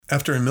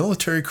After a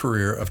military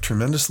career of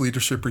tremendous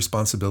leadership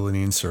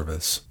responsibility and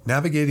service,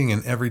 navigating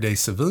an everyday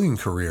civilian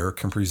career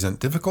can present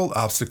difficult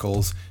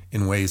obstacles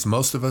in ways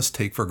most of us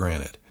take for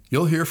granted.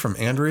 You'll hear from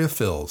Andrea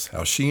Filz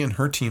how she and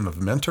her team of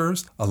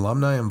mentors,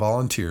 alumni, and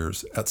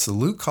volunteers at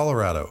Salute,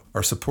 Colorado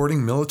are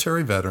supporting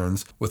military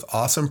veterans with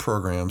awesome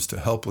programs to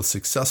help with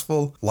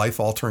successful,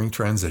 life-altering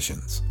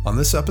transitions. On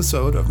this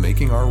episode of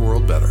Making Our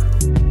World Better.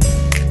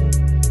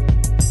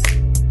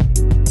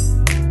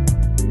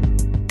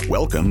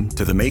 Welcome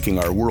to the Making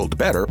Our World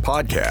Better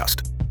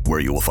podcast,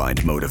 where you will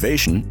find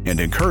motivation and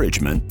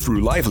encouragement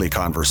through lively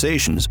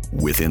conversations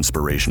with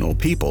inspirational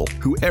people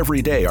who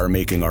every day are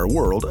making our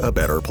world a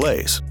better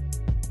place.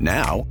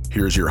 Now,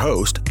 here's your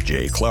host,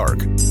 Jay Clark.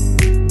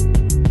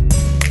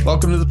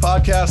 Welcome to the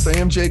podcast. I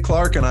am Jay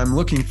Clark, and I'm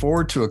looking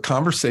forward to a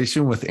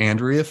conversation with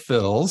Andrea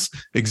Filz,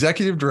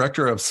 Executive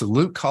Director of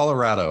Salute,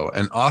 Colorado,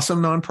 an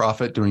awesome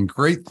nonprofit doing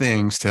great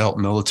things to help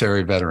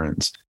military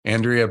veterans.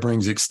 Andrea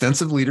brings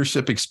extensive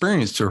leadership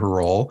experience to her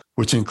role,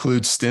 which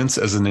includes stints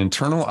as an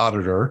internal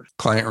auditor,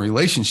 client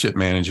relationship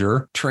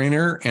manager,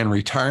 trainer, and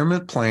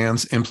retirement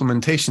plans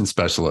implementation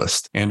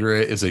specialist.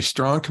 Andrea is a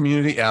strong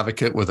community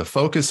advocate with a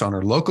focus on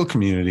her local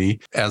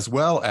community, as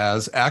well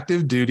as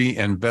active duty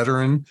and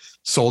veteran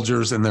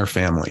soldiers and their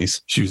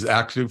families. She was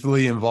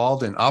actively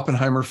involved in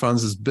Oppenheimer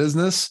Funds'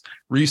 business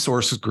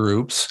resource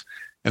groups,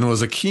 and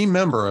was a key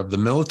member of the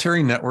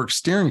Military Network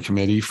Steering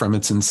Committee from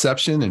its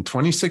inception in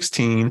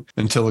 2016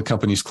 until the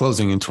company's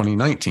closing in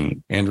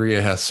 2019.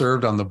 Andrea has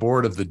served on the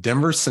board of the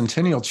Denver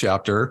Centennial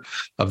Chapter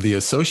of the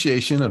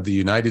Association of the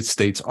United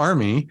States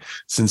Army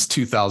since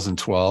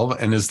 2012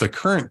 and is the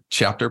current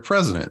chapter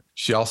president.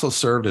 She also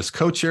served as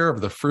co-chair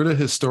of the Fruta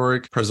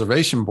Historic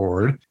Preservation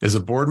Board, is a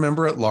board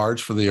member at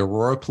large for the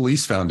Aurora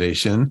Police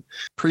Foundation,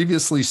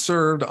 previously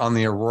served on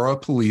the Aurora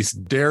Police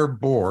DARE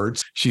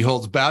boards. She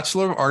holds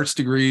Bachelor of Arts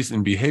degrees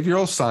in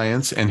Behavioral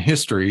Science and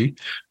History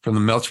from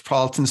the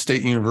Metropolitan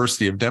State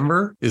University of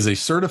Denver, is a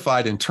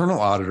certified internal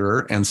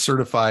auditor and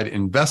certified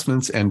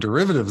investments and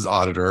derivatives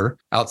auditor.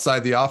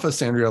 Outside the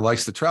office, Andrea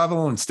likes to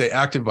travel and stay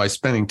active by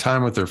spending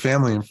time with her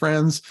family and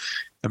friends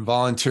and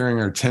volunteering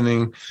or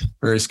attending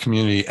various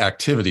community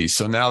activities.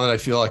 So now that I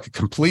feel like a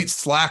complete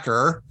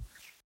slacker,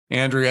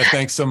 Andrea,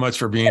 thanks so much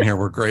for being here.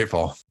 We're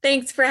grateful.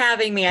 Thanks for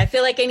having me. I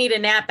feel like I need a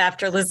nap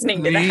after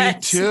listening to that.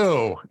 Me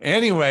too.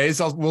 Anyways,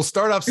 we'll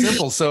start off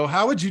simple. So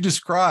how would you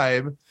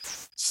describe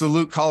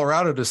Salute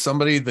Colorado to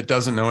somebody that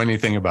doesn't know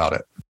anything about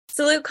it?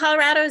 Salute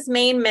Colorado's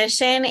main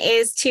mission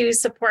is to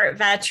support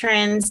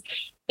veterans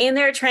in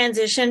their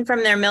transition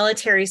from their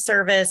military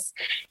service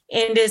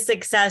into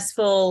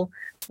successful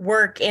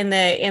work in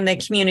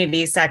the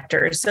community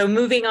sector. So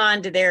moving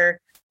on to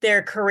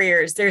their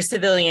careers, their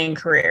civilian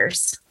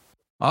careers.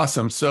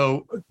 Awesome.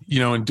 So,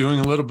 in doing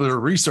a little bit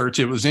of research,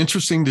 it was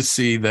interesting to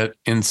see that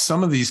in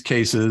some of these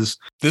cases,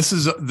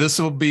 this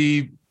will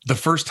be the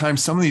first time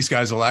some of these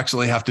guys will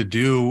actually have to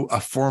do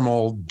a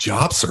formal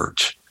job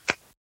search.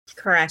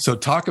 Correct. So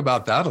talk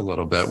about that a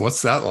little bit.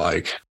 What's that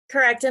like?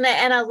 Correct. And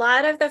a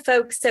lot of the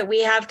folks that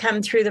we have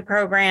come through the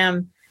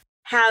program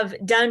have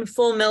done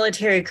full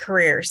military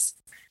careers.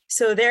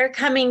 So they're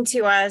coming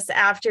to us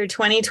after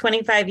 20,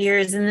 25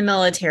 years in the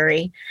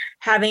military,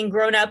 having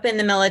grown up in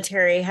the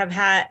military,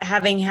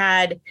 having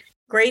had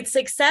great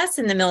success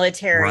in the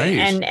military,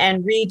 right,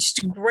 and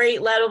reached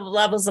great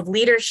levels of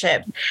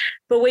leadership.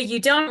 But what you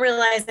don't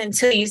realize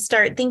until you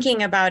start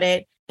thinking about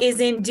it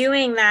is in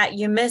doing that,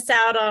 you miss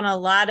out on a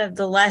lot of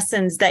the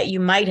lessons that you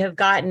might have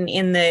gotten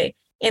in the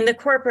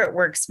corporate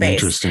workspace.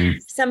 Interesting.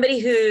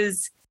 Somebody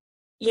who's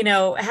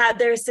had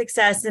their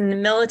success in the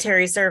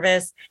military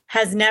service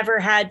has never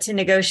had to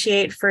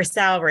negotiate for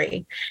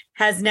salary,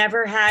 has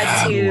never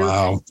had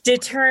to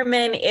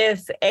determine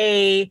if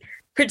a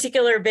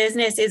particular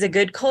business is a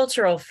good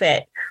cultural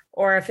fit,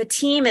 or if a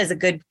team is a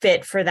good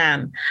fit for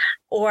them,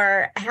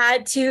 or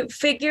had to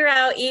figure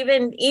out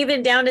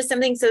even down to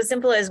something so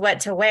simple as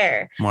what to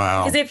wear.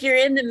 Wow. Because if you're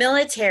in the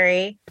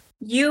military,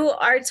 you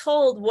are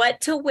told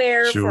what to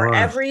wear for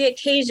every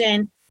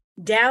occasion,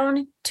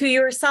 down to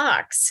your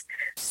socks.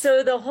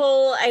 So the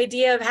whole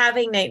idea of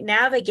having to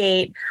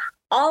navigate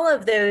all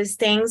of those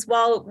things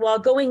while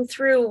going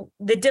through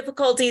the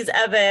difficulties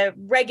of a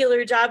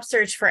regular job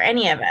search for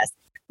any of us.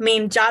 I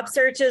mean, job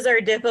searches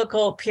are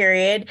difficult,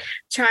 period.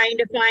 Trying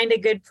to find a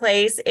good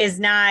place is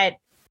not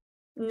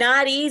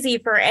easy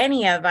for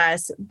any of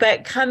us,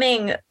 but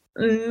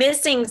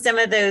missing some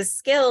of those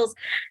skills,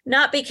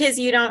 not because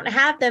you don't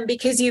have them,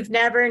 because you've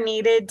never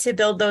needed to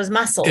build those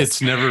muscles. It's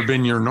never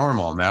been your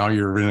normal. Now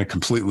you're in a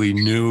completely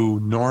new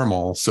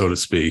normal, so to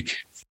speak.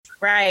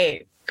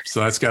 Right.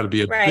 So that's got to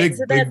be a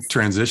big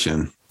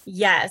transition.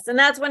 Yes. And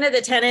that's one of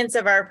the tenets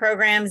of our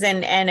programs,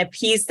 and a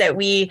piece that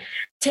we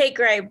take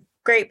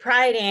great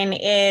pride in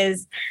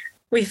is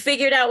we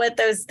figured out what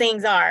those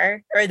things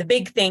are, or the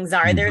big things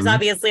are. Mm-hmm. There's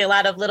obviously a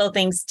lot of little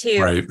things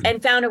too, right,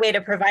 and found a way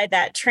to provide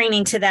that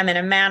training to them in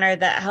a manner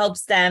that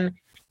helps them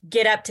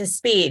get up to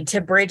speed,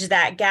 to bridge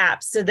that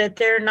gap so that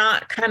they're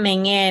not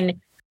coming in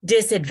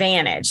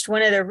disadvantaged.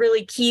 One of the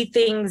really key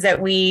things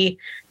that we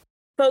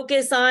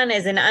focus on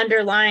as an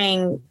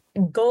underlying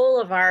goal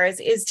of ours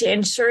is to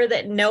ensure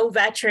that no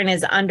veteran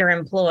is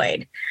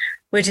underemployed,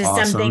 which is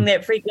something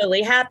that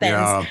frequently happens.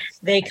 Yeah.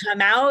 They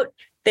come out,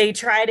 they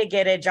try to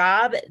get a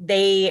job,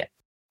 they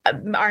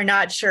are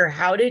not sure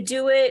how to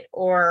do it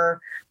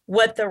or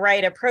what the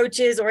right approach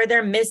is, or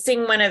they're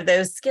missing one of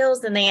those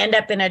skills and they end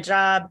up in a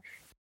job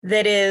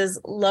that is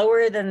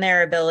lower than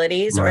their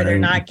abilities, or they're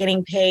not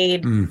getting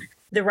paid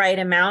the right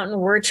amount.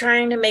 And we're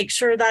trying to make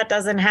sure that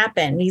doesn't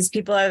happen. These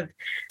people have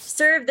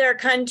served their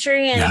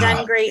country and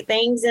done great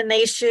things, and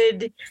they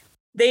should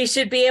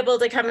be able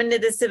to come into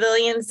the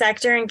civilian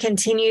sector and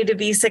continue to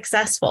be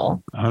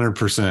successful.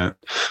 100%.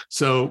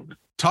 So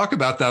talk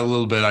about that a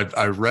little bit.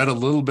 I read a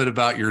little bit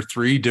about your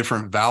 3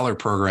 different Valor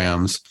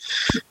programs,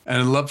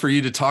 and I'd love for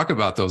you to talk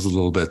about those a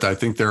little bit. I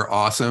think they're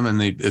awesome.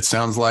 And it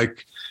sounds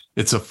like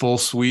it's a full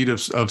suite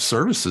of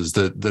services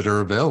that are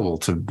available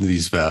to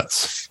these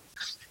vets.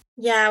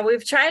 Yeah,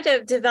 we've tried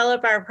to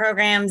develop our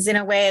programs in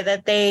a way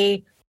that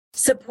they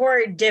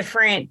support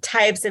different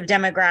types of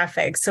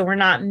demographics. So we're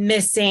not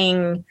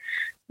missing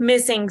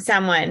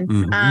someone.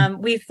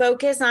 Mm-hmm. We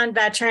focus on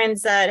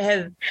veterans that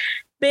have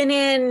been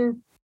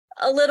in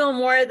a little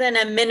more than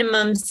a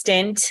minimum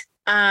stint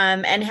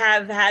and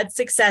have had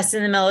success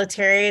in the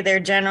military. They're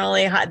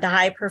generally the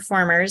high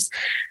performers.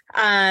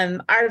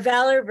 Our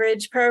Valor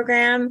Bridge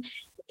program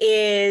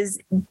is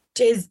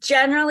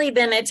generally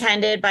been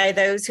attended by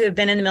those who have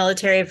been in the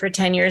military for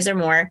 10 years or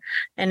more.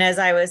 And as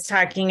I was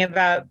talking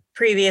about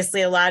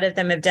previously, a lot of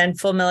them have done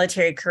full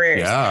military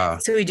careers. Yeah.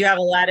 So we do have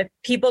a lot of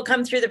people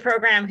come through the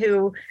program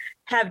who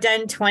have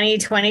done 20,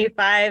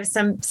 25.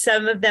 Some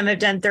of them have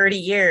done 30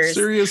 years.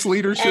 Serious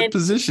leadership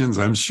positions,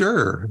 I'm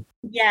sure.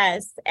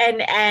 Yes.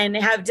 And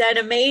have done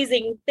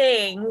amazing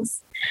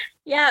things.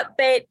 Yeah.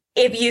 But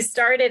if you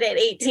started at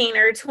 18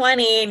 or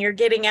 20 and you're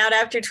getting out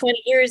after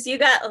 20 years, you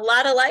got a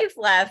lot of life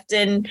left.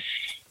 And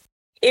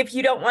if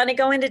you don't want to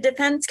go into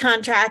defense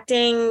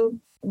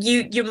contracting,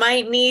 you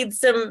might need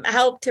some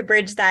help to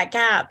bridge that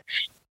gap.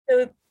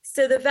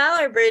 So the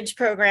Valor Bridge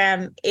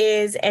program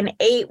is an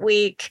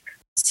 8-week,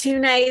 2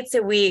 nights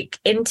a week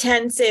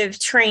intensive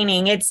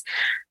training. It's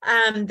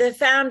the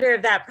founder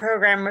of that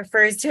program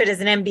refers to it as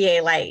an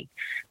MBA light.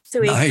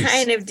 So we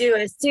kind of do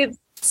a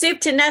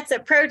soup to nuts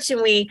approach,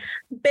 and we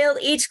build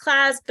each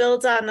class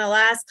builds on the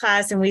last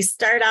class, and we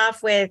start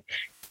off with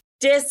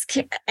DISC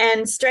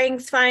and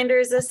Strengths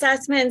Finders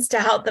assessments to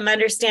help them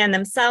understand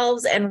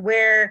themselves and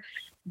where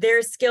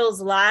their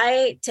skills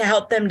lie, to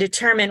help them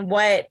determine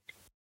what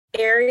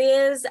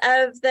areas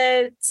of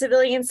the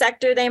civilian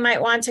sector they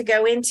might want to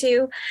go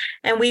into.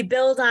 And we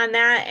build on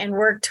that and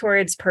work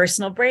towards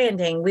personal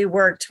branding. We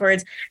work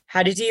towards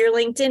how to do your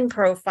LinkedIn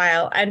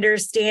profile,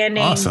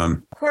 understanding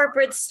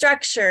corporate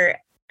structure,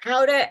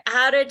 how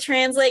to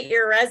translate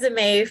your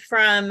resume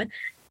from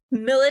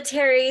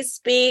military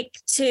speak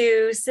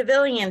to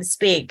civilian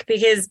speak,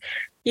 because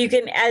you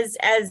can,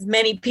 as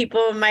many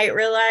people might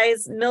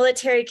realize,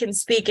 military can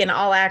speak in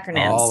all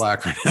acronyms. All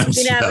acronyms.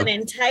 You can have an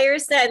entire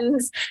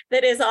sentence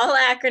that is all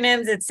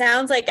acronyms. It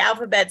sounds like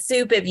alphabet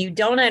soup. If you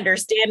don't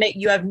understand it,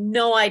 you have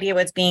no idea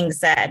what's being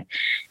said.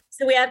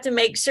 So we have to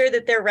make sure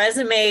that their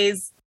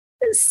resumes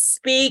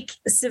speak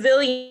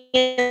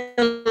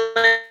civilian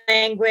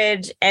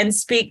language and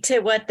speak to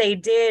what they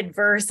did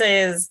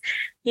versus,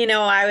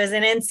 I was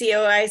an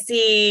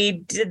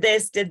NCOIC, did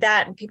this, did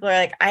that. And people are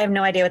like, I have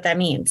no idea what that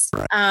means.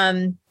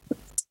 Right.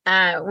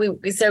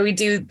 We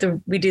do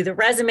the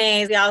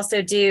resumes. We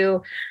also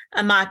do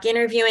a mock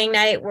interviewing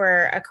night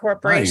where a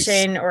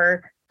corporation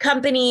or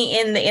company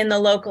in the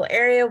local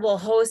area will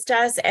host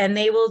us, and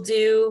they will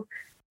do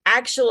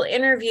actual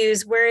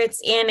interviews where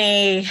it's in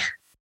a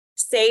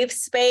safe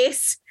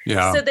space.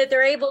 Yeah. So that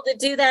they're able to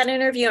do that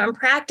interview and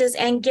practice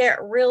and get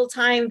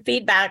real-time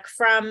feedback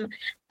from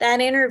that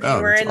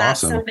interviewer. And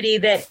that's somebody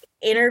that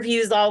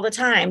interviews all the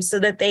time so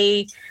that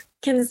they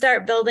can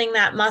start building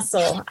that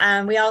muscle.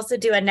 We also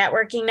do a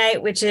networking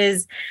night, which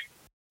is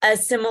a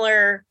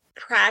similar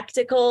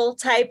practical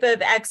type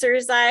of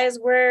exercise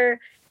where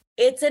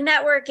it's a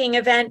networking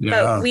event,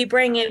 but we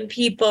bring in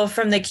people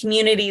from the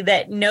community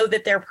that know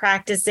that they're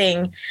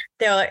practicing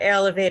their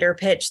elevator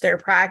pitch. They're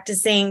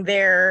practicing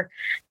their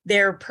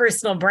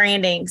personal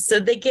branding. So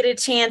they get a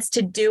chance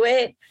to do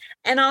it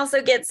and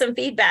also get some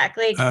feedback.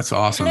 Like, that's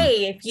awesome.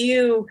 Hey, if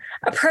you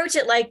approach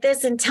it like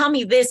this and tell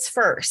me this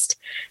first.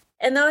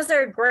 And those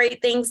are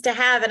great things to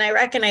have. And I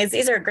recognize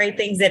these are great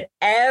things that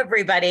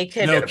everybody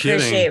could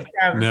appreciate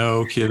from.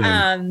 No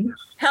kidding.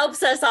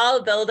 Helps us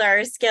all build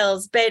our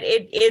skills, but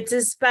it's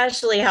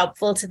especially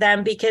helpful to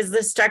them because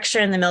the structure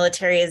in the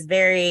military is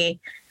very,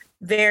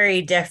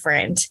 very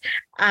different.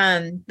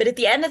 But at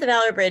the end of the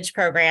Valor Bridge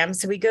program,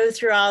 so we go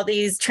through all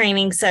these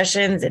training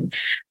sessions and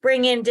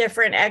bring in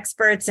different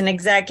experts and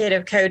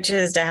executive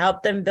coaches to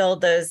help them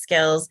build those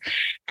skills.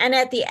 And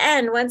at the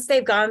end, once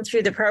they've gone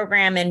through the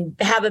program and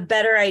have a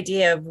better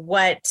idea of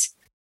what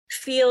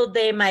field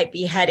they might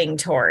be heading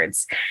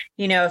towards.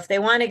 If they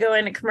want to go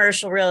into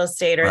commercial real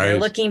estate, or they're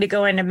looking to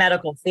go into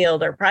medical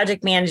field or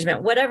project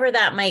management, whatever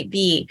that might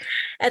be,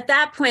 at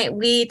that point,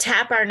 we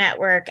tap our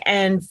network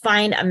and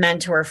find a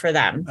mentor for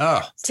them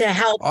to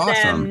help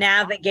them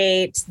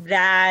navigate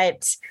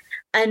that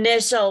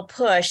initial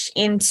push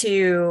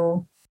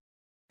into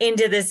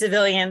the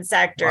civilian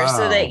sector,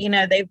 so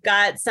that, they've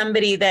got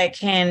somebody that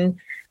can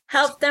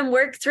help them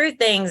work through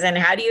things. And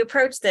how do you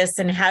approach this?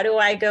 And how do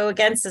I go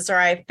against this? Or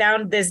I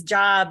found this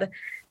job.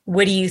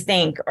 What do you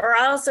think? Or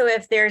also,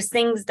 if there's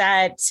things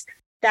that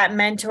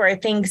mentor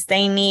thinks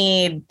they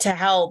need to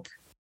help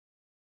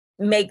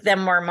make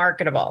them more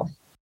marketable.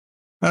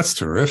 That's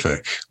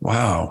terrific.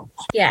 Wow.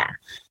 Yeah.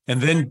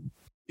 And then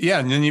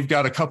you've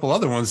got a couple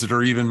other ones that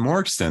are even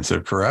more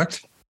extensive,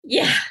 correct?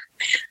 Yeah,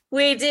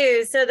 we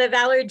do. So the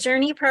Valor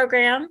Journey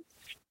program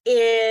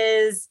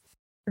is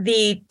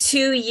the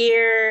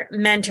 2-year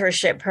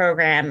mentorship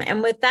program.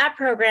 And with that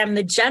program,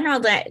 the general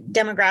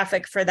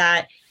demographic for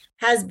that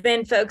has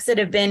been folks that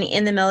have been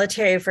in the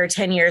military for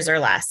 10 years or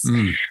less.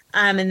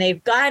 And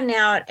they've gotten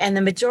out, and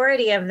the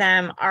majority of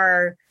them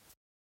are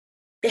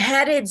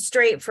headed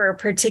straight for a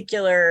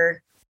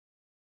particular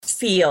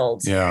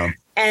field. Yeah.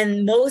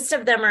 And most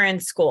of them are in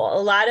school.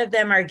 A lot of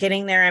them are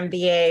getting their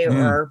MBA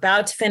or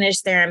about to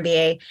finish their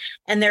MBA.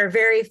 And they're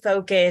very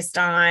focused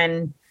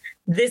on,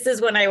 this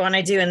is what I want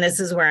to do, and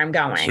this is where I'm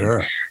going.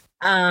 Sure.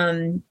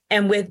 And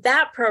with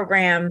that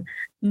program,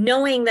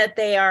 knowing that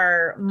they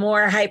are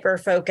more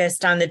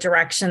hyper-focused on the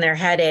direction they're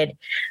headed,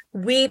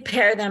 we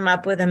pair them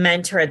up with a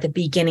mentor at the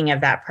beginning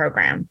of that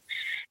program.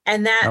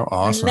 And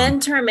that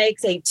mentor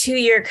makes a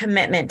 2-year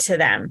commitment to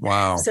them.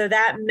 Wow. So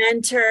that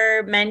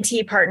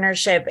mentor-mentee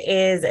partnership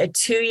is a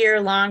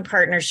 2-year-long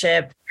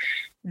partnership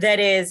that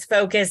is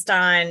focused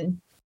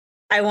on,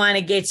 I want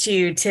to get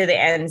you to the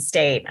end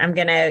state. I'm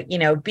going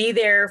to, be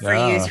there for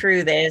you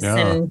through this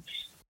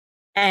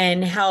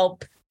and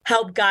help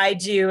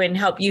guide you and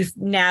help you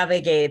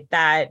navigate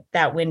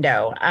that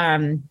window.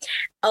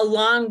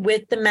 Along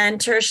with the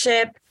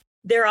mentorship,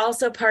 they're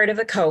also part of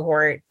a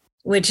cohort,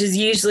 which is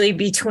usually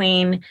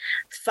between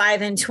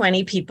 5 and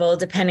 20 people,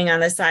 depending on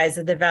the size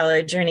of the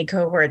Valor Journey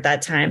cohort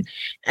that time.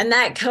 And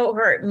that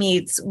cohort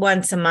meets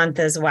once a month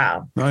as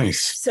well.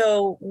 Nice.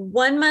 So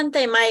 1 month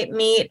they might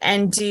meet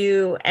and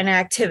do an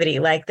activity,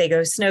 like they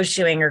go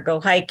snowshoeing or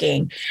go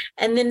hiking.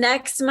 And the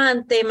next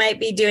month they might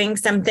be doing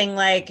something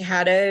like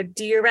how to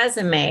do your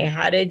resume,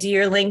 how to do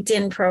your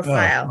LinkedIn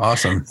profile. Oh,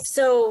 awesome.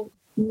 So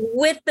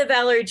with the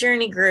Valor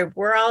Journey group,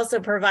 we're also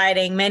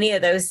providing many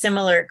of those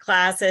similar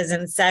classes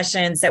and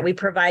sessions that we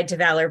provide to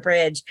Valor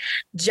Bridge,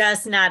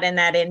 just not in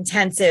that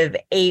intensive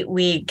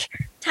 8-week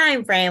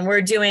time frame.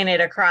 We're doing it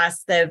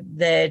across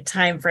the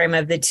time frame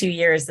of the 2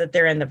 years that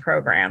they're in the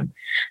program.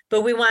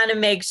 But we want to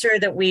make sure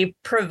that we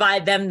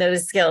provide them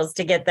those skills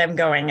to get them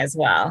going as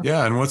well.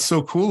 Yeah. And what's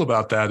so cool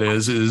about that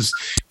is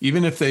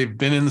even if they've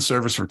been in the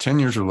service for 10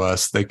 years or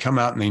less, they come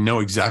out and they know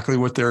exactly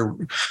what they're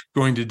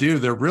going to do.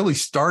 They're really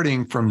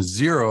starting from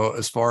zero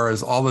as far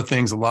as all the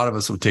things a lot of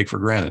us would take for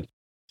granted.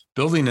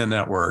 Building a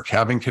network,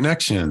 having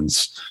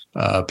connections,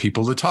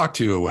 people to talk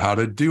to, how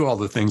to do all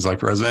the things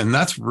like resume. And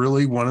that's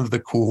really one of the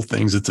cool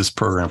things that this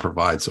program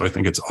provides. So I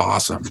think it's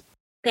awesome.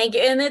 Thank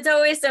you. And it's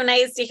always so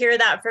nice to hear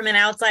that from an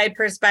outside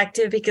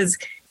perspective, because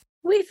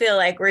we feel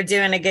like we're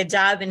doing a good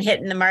job and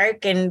hitting the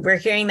mark, and we're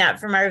hearing that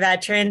from our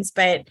veterans.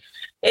 But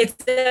it's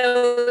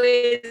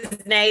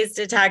always nice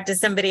to talk to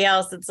somebody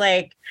else. It's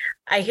like,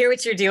 I hear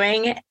what you're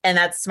doing, and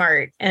that's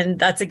smart, and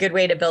that's a good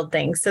way to build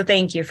things. So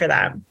thank you for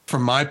that.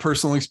 From my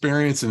personal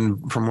experience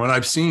and from what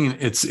I've seen,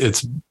 it's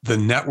the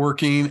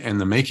networking and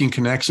the making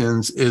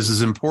connections is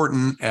as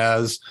important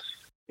as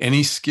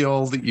any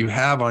skill that you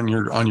have on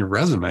your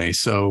resume.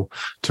 So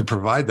to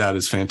provide that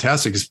is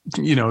fantastic.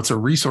 It's a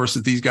resource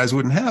that these guys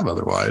wouldn't have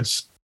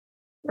otherwise.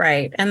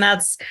 Right. And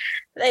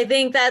I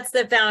think that's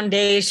the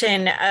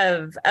foundation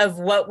of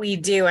what we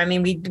do. I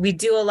mean, we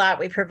do a lot,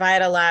 we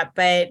provide a lot,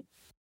 but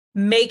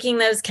making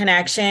those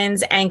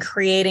connections and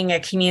creating a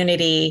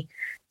community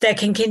that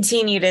can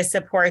continue to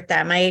support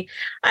them. I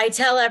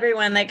tell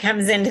everyone that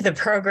comes into the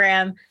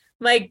program,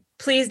 like,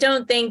 please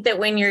don't think that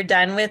when you're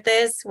done with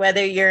this,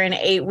 whether you're an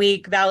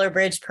 8-week Valor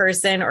Bridge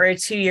person or a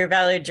 2-year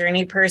Valor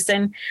Journey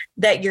person,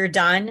 that you're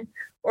done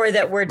or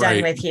that we're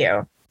done with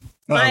you.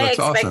 My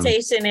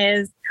expectation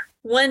is,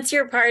 once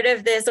you're part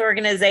of this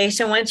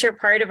organization, once you're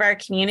part of our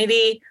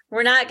community,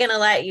 we're not going to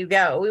let you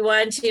go. We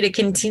want you to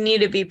continue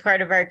to be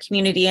part of our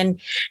community. And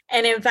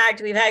in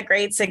fact, we've had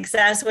great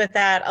success with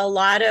that. A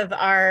lot of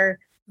our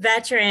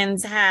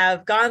veterans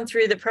have gone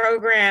through the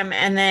program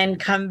and then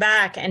come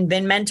back and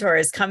been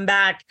mentors, come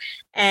back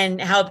and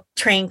help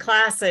train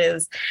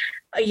classes,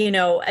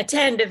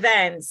 attend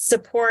events,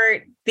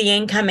 support the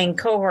incoming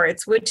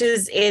cohorts, which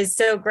is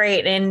so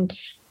great. And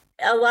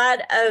a lot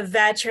of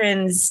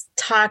veterans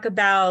talk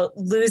about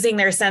losing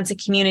their sense of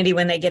community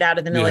when they get out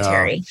of the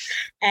military,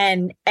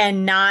 and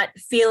not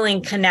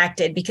feeling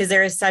connected, because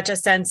there is such a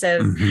sense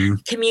of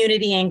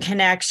community and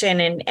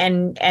connection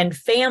and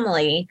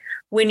family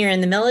when you're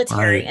in the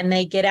military, and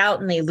they get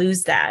out and they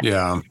lose that.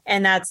 Yeah.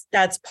 And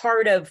that's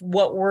part of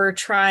what we're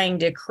trying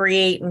to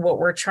create, and what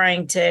we're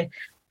trying to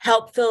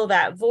help fill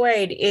that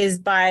void is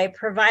by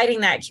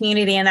providing that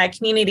community. And that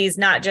community is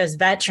not just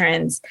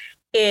veterans,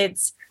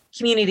 it's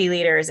community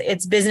leaders,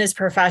 it's business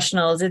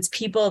professionals, it's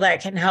people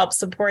that can help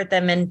support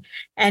them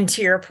and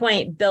to your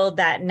point, build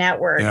that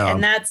network. Yeah.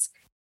 And that's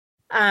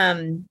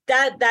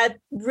that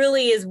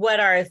really is what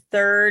our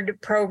third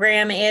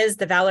program is.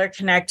 The Valor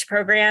Connect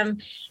program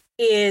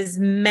is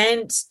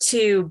meant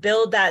to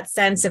build that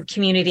sense of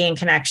community and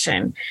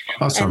connection.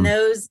 Awesome.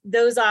 And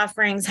those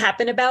offerings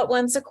happen about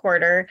once a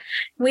quarter.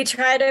 We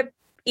try to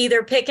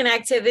either pick an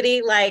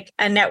activity like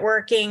a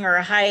networking or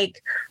a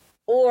hike,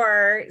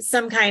 or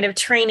some kind of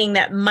training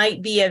that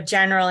might be of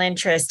general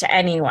interest to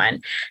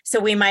anyone. So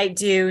we might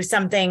do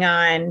something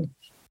on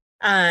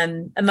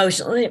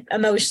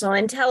emotional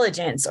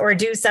intelligence, or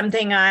do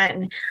something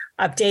on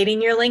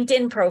updating your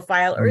LinkedIn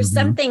profile, or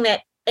something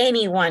that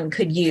anyone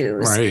could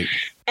use. Right.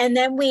 And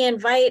then we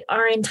invite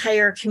our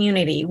entire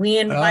community. We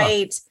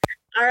invite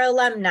our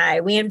alumni.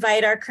 We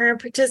invite our current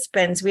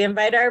participants. We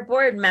invite our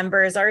board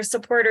members, our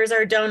supporters,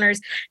 our donors,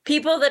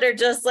 people that are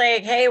just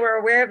like, hey, we're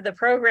aware of the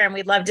program.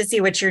 We'd love to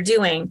see what you're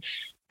doing.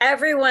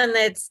 Everyone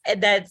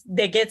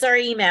that gets our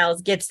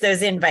emails gets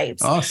those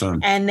invites.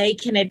 Awesome. And they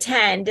can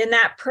attend. And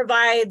that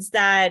provides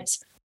that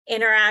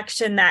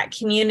interaction, that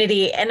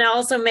community, and it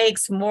also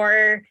makes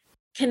more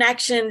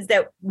connections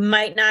that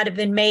might not have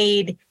been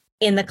made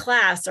in the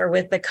class or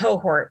with the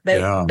cohort,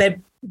 but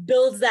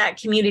builds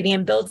that community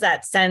and builds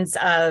that sense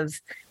of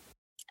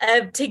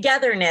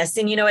togetherness.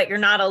 And you know what? You're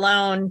not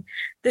alone.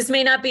 This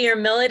may not be your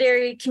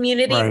military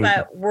community,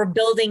 but we're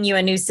building you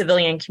a new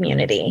civilian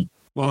community.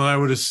 Well, I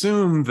would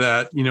assume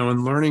that,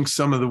 in learning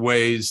some of the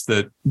ways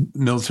that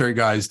military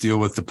guys deal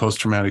with the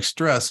post-traumatic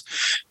stress,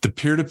 the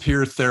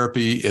peer-to-peer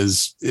therapy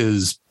is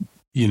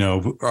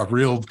a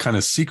real kind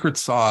of secret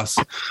sauce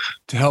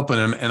to helping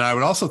them. And I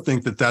would also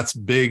think that that's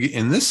big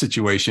in this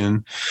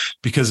situation,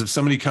 because if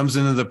somebody comes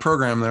into the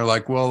program, they're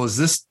like, well, is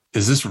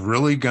this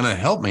really going to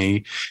help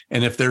me?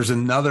 And if there's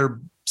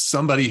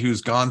somebody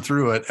who's gone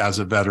through it as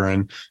a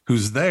veteran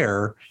who's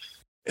there,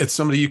 it's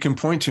somebody you can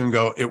point to and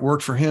go, it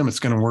worked for him, it's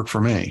going to work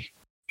for me.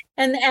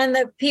 And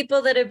the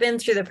people that have been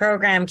through the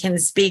program can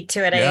speak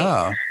to it.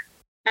 Yeah.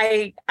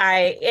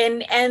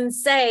 And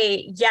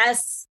say,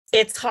 yes,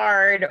 it's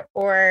hard,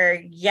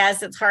 or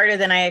yes, it's harder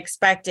than I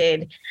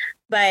expected,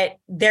 but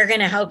they're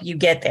going to help you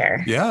get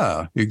there.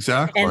 Yeah,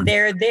 exactly. And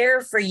they're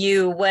there for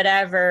you,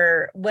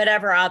 whatever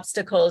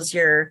obstacles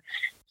you're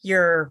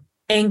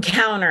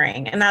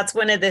encountering. And that's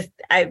one of the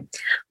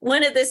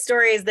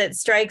stories that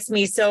strikes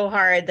me so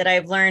hard that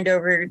I've learned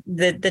over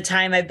the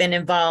time I've been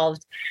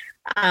involved.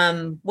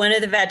 One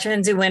of the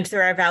veterans who went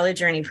through our Valor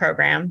Journey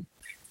program,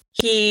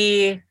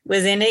 he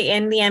was in the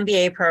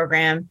MBA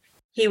program.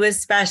 He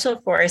was Special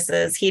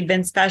Forces. He'd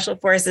been Special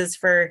Forces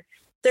for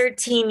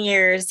 13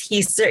 years.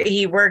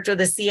 He worked with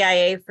the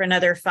CIA for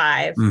another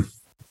 5.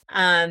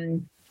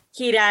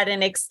 He'd had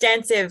an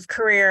extensive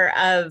career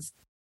of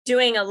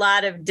doing a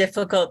lot of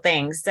difficult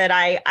things that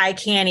I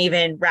can't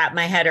even wrap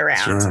my head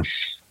around. Sure.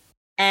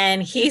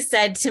 And he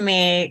said to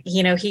me,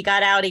 he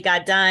got out, he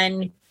got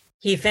done,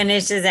 he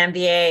finished his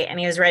MBA, and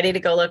he was ready to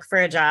go look for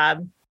a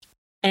job.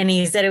 And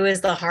he said it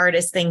was the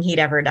hardest thing he'd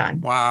ever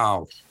done.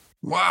 Wow.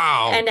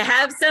 And to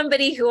have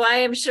somebody who I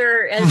am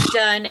sure has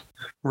done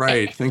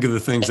think of the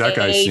things that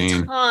guy's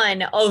seen. A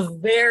ton of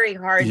very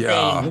hard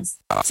things,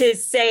 to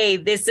say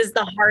this is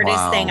the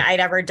hardest thing I'd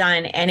ever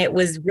done, and it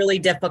was really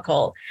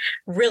difficult,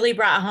 really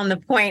brought home the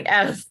point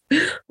of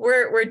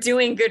we're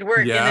doing good work,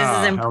 and this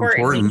is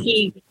important. And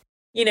he,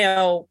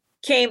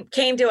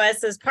 came to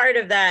us as part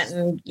of that,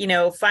 and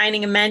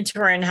finding a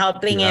mentor and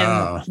helping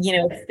him,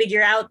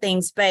 figure out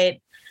things. But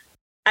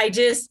I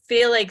just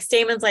feel like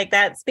statements like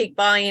that speak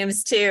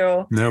volumes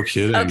too. No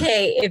kidding.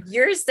 Okay, if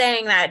you're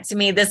saying that to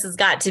me, this has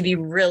got to be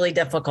really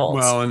difficult.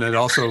 Well, and it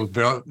also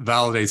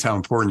validates how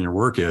important your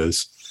work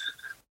is.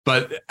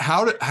 But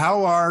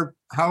how are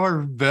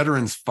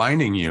veterans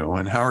finding you,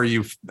 and how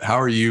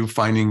are you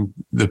finding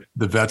the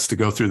vets to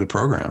go through the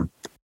program?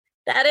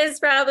 That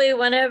is probably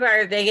one of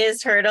our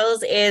biggest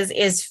hurdles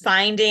is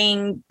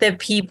finding the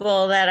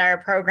people that our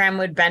program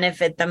would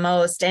benefit the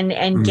most,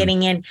 and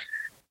getting in.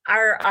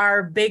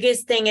 Our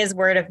biggest thing is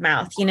word of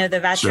mouth. The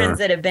veterans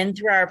that have been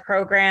through our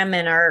program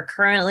and are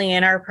currently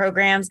in our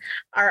programs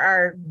are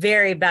our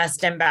very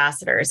best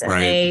ambassadors. And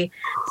they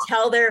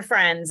tell their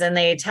friends, and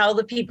they tell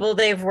the people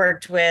they've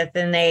worked with,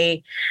 and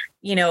they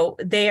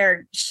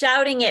are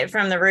shouting it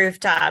from the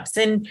rooftops.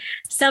 And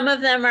some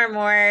of them are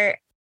more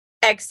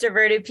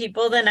extroverted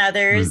people than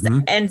others.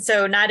 And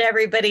so not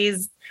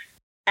everybody's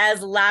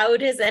as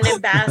loud as an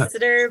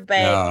ambassador,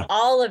 but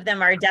all of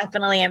them are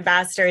definitely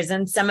ambassadors.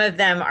 And some of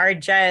them are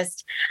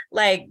just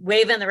like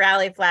waving the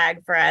rally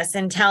flag for us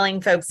and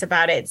telling folks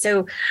about it.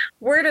 So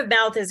word of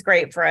mouth is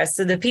great for us.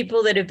 So the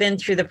people that have been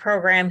through the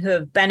program, who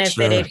have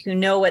benefited, who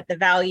know what the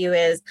value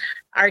is,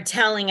 are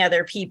telling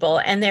other people.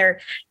 And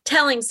they're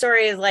telling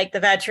stories like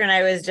the veteran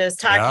I was just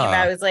talking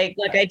about. It was like,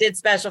 look, I did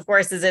special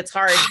forces. It's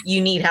hard.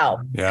 You need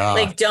help.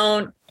 Like,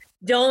 don't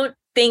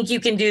think you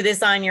can do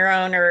this on your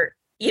own, or,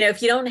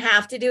 if you don't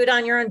have to do it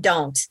on your own,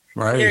 don't.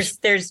 Right.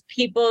 There's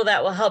people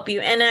that will help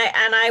you. And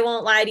I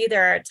won't lie to you,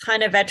 there are a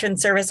ton of veteran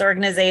service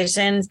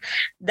organizations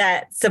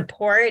that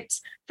support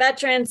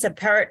veterans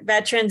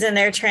in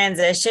their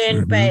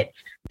transition, but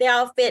they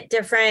all fit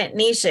different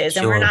niches,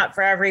 and we're not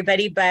for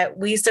everybody, but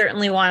we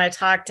certainly want to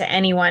talk to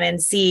anyone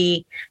and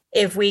see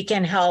if we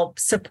can help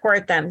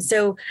support them.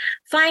 So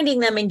finding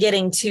them and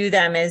getting to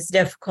them is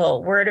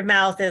difficult. Word of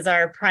mouth is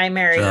our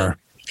primary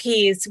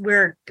piece.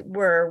 We're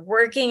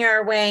working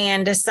our way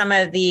into some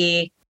of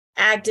the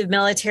active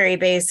military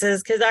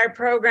bases because our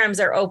programs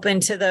are open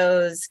to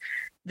those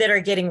that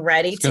are getting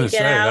ready to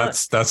get out.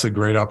 That's a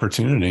great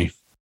opportunity.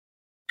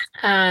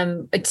 Two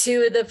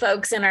of the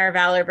folks in our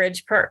Valor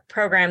Bridge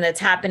program that's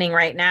happening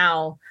right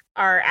now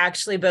are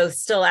actually both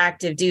still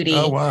active duty.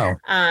 Oh,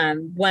 wow.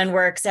 One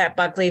works at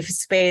Buckley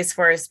Space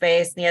Force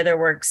Base, and the other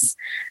works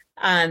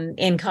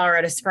in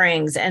Colorado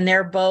Springs, and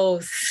they're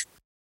both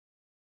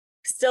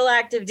still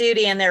active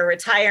duty, and they're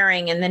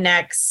retiring in the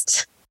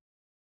next,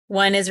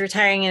 one is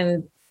retiring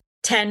in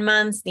 10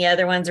 months. The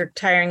other one's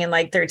retiring in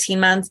like 13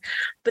 months,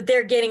 but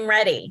they're getting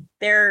ready.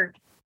 They're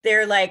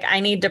like, I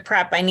need to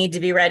prep. I need to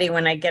be ready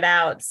when I get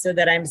out so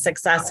that I'm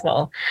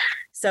successful.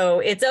 So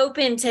it's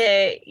open to,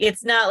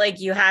 it's not like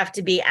you have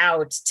to be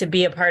out to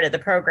be a part of the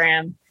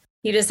program.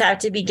 You just have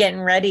to be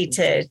getting ready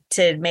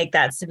to make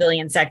that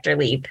civilian sector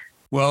leap.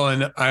 Well,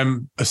 and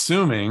I'm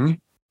assuming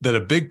that a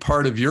big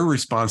part of your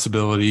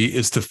responsibility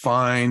is to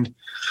find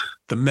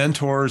the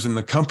mentors and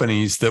the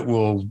companies that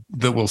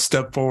will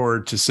step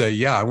forward to say,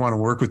 yeah, I want to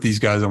work with these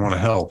guys. I want to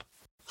help.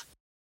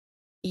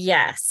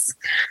 Yes.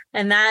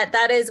 And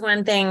that is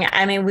one thing.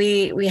 I mean,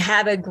 we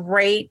have a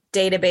great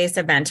database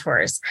of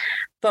mentors,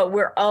 but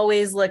we're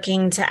always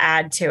looking to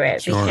add to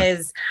it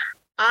because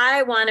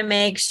I want to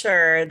make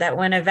sure that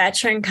when a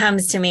veteran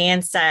comes to me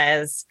and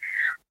says,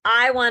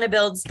 I want to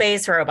build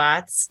space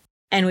robots,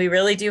 and we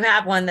really do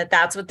have one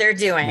that's what they're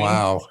doing.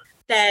 Wow.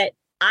 That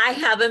I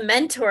have a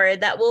mentor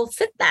that will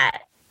fit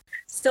that.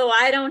 So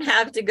I don't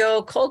have to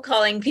go cold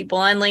calling people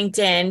on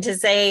LinkedIn to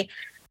say,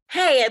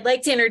 hey, I'd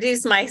like to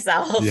introduce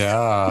myself.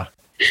 Yeah.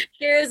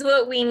 Here's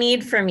what we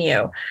need from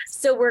you.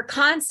 So we're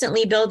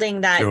constantly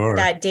building that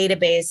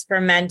database for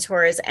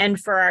mentors and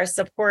for our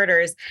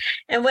supporters.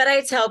 And what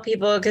I tell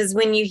people, because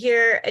when you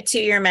hear a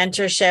 2-year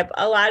mentorship,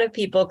 a lot of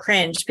people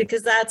cringe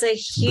because that's a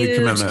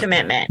huge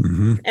commitment.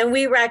 Mm-hmm. And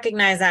we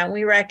recognize that.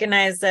 We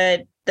recognize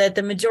that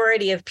the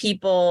majority of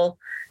people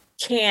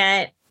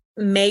can't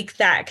make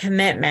that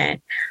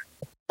commitment.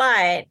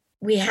 But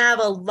we have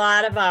a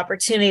lot of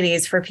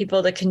opportunities for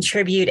people to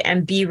contribute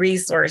and be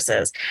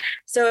resources.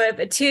 So if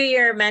a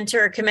 2-year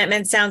mentor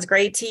commitment sounds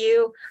great to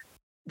you,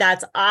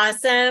 that's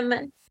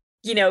awesome.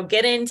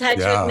 Get in touch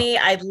with me.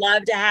 I'd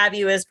love to have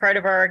you as part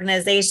of our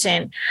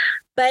organization.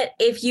 But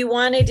if you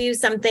want to do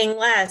something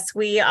less,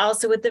 we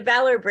also, with the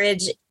Valor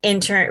Bridge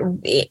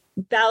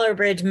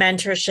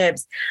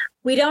mentorships,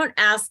 we don't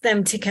ask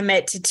them to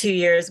commit to 2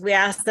 years. We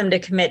ask them to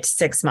commit to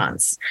 6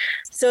 months.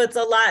 So it's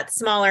a lot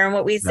smaller. And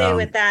what we say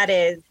with that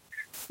is,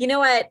 you know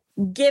what,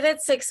 give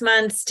it 6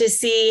 months to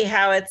see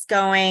how it's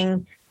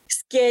going.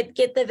 Get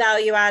the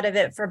value out of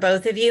it for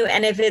both of you.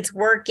 And if it's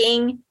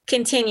working,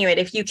 continue it.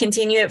 If you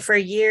continue it for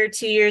a year,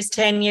 2 years,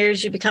 10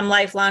 years, you become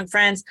lifelong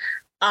friends.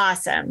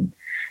 Awesome.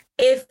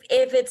 If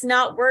it's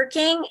not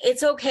working,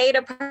 it's okay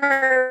to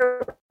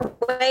part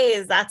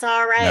ways. That's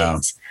all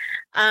right.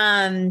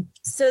 Yeah.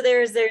 So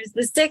there's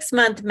the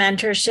 6-month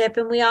mentorship.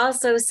 And we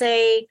also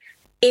say,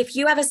 if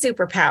you have a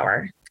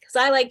superpower, because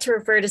I like to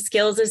refer to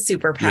skills as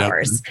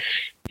superpowers. Yep.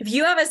 If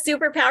you have a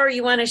superpower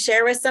you want to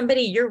share with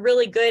somebody, you're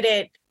really good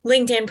at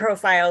LinkedIn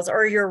profiles,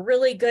 or you're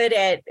really good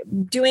at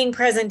doing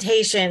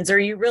presentations, or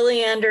you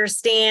really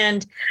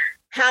understand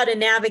how to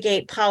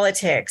navigate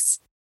politics,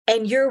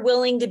 and you're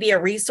willing to be a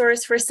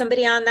resource for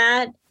somebody on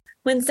that.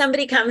 When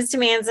somebody comes to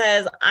me and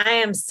says, I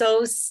am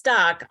so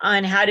stuck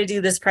on how to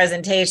do this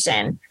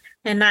presentation,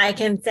 and I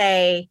can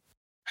say,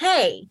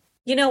 hey,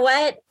 you know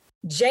what?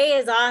 Jay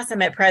is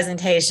awesome at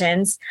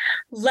presentations.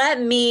 Let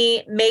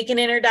me make an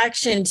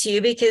introduction to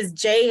you, because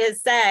Jay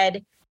has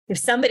said, if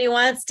somebody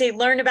wants to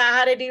learn about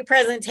how to do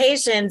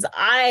presentations,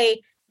 I'm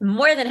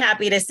more than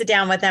happy to sit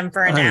down with them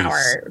for an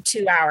hour or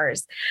 2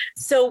 hours.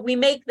 So we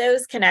make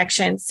those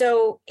connections.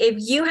 So if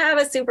you have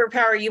a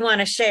superpower you want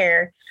to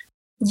share,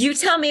 you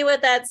tell me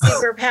what that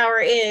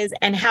superpower is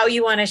and how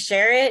you want to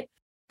share it,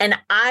 and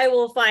I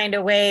will find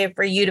a way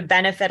for you to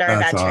benefit our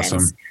veterans.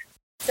 Awesome.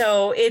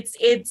 So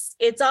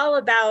it's all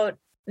about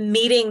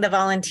meeting the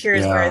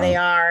volunteers where they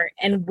are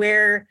and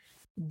where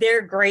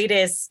their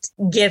greatest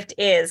gift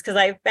is. Because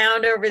I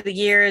found over the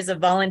years of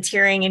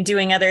volunteering and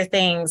doing other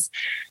things,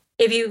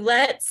 if you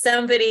let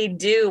somebody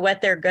do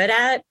what they're good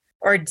at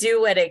or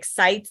do what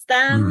excites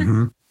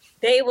them,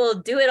 they will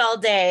do it all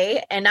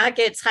day and not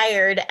get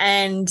tired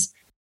and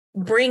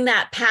bring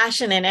that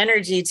passion and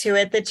energy to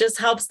it that just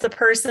helps the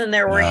person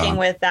they're working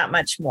with that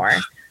much more.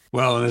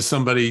 Well, and as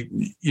somebody,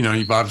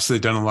 you've obviously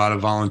done a lot of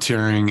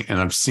volunteering, and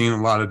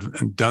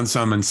I've done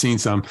some and seen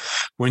some.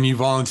 When you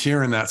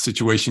volunteer in that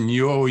situation,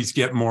 you always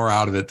get more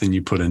out of it than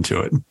you put into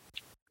it.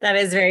 That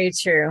is very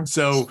true.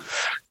 So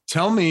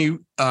tell me,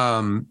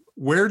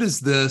 where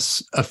does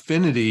this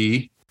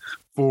affinity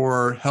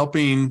for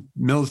helping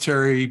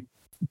military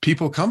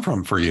people come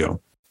from for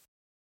you?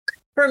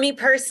 For me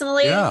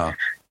personally,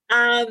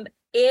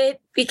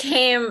 it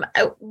became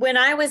when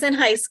I was in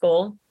high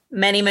school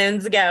many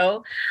moons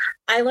ago.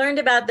 I learned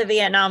about the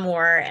Vietnam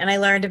War and I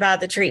learned about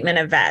the treatment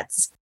of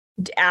vets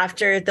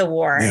after the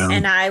war. Yeah.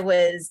 And I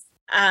was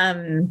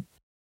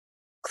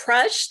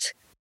crushed,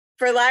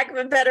 for lack of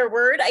a better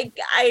word.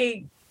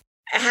 I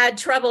had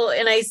trouble,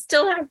 and I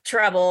still have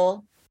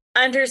trouble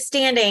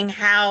understanding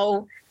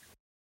how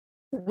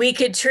we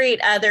could treat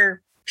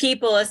other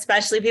people,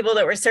 especially people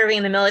that were serving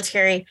in the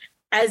military,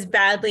 as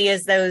badly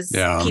as those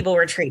people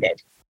were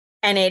treated.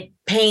 And it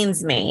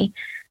pains me.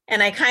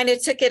 And I kind of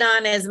took it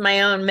on as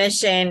my own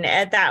mission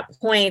at that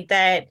point,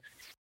 that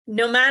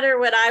no matter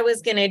what I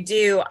was going to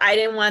do, I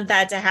didn't want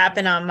that to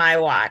happen on my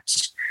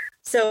watch.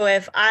 So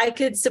if I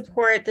could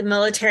support the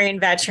military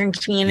and veteran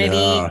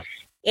community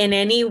in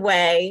any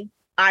way,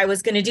 I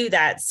was going to do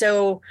that.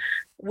 So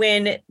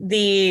when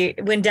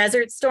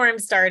Desert Storm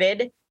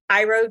started,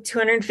 I wrote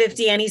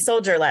 250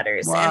 anti-soldier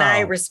letters, and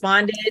I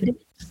responded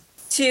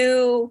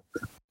to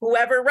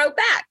whoever wrote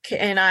back,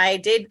 and I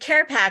did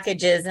care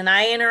packages, and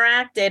I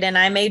interacted, and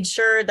I made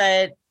sure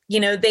that,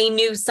 they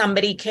knew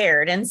somebody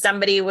cared and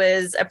somebody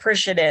was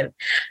appreciative.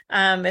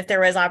 If there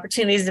was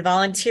opportunities to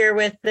volunteer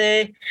with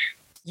the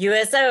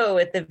USO,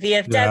 with the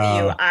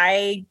VFW,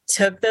 I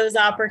took those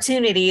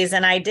opportunities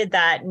and I did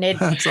that. And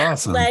That's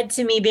awesome. Led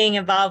to me being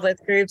involved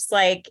with groups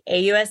like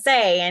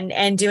AUSA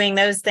and doing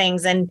those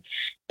things. And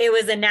it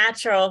was a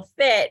natural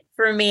fit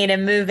for me to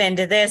move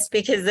into this,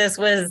 because this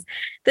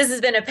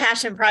has been a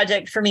passion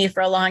project for me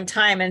for a long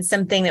time, and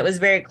something that was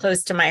very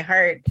close to my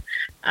heart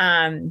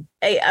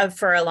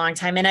for a long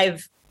time. And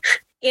I've,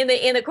 in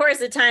the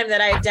course of time that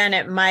I've done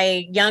it,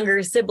 my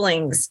younger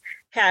siblings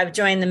have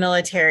joined the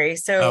military.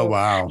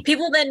 So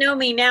people that know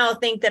me now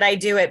think that I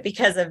do it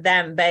because of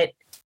them, but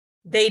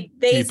they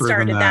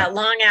started that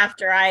long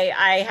after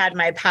I had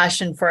my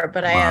passion for it.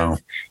 But I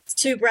have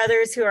two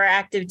brothers who are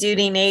active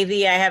duty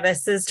Navy. I have a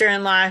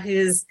sister-in-law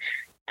who's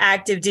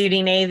active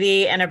duty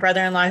Navy, and a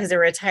brother-in-law who's a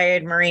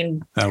retired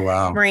Marine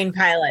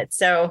pilot.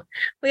 So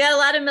we got a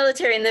lot of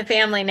military in the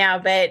family now,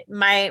 but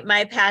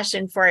my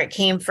passion for it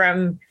came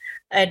from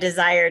a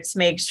desire to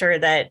make sure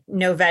that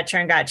no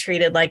veteran got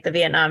treated like the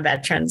Vietnam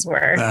veterans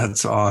were.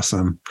 That's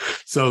awesome.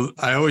 So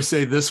I always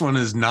say this one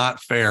is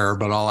not fair,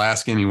 but I'll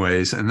ask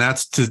anyways. And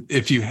that's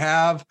if you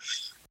have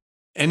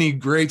any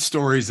great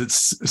stories,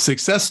 it's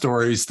success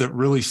stories that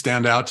really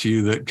stand out to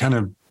you, that kind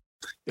of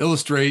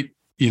illustrate,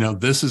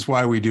 this is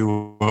why we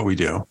do what we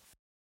do.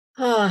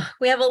 Oh,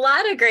 we have a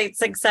lot of great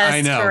success I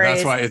know.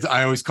 stories. That's why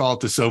I always call it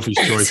the Sophie's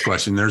Choice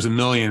question. There's a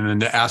million,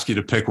 and to ask you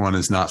to pick one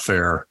is not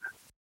fair.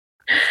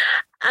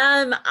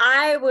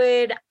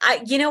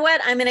 You know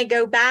what? I'm going to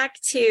go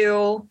back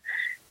to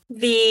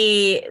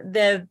the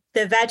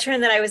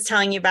veteran that I was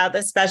telling you about,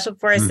 the Special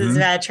Forces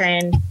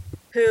veteran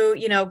who,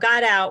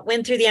 got out,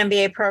 went through the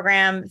MBA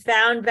program,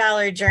 found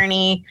Valor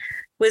Journey,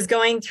 was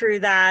going through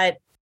that.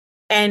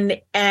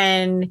 And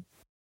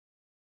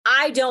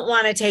I don't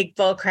want to take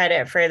full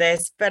credit for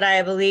this, but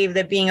I believe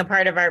that being a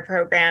part of our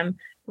program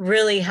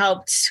really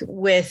helped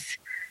with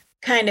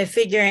kind of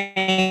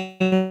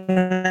figuring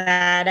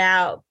that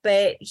out.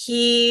 But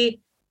he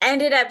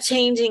ended up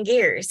changing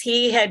gears.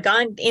 He had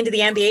gone into the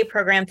MBA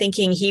program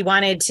thinking he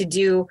wanted to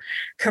do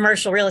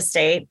commercial real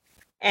estate,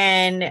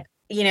 and,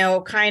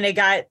 kind of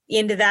got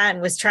into that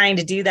and was trying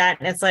to do that.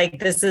 And it's like,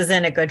 this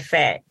isn't a good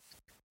fit.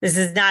 This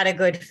is not a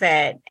good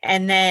fit.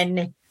 And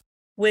then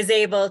was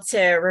able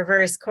to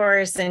reverse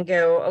course and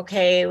go,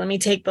 okay, let me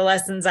take the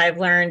lessons I've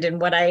learned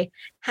and what I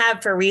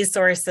have for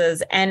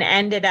resources, and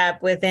ended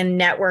up within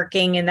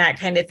networking and that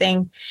kind of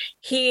thing.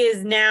 He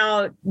is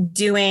now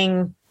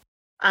doing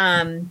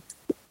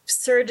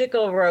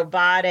surgical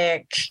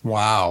robotic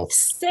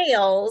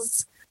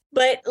sales,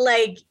 but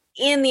like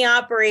in the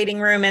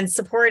operating room and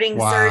supporting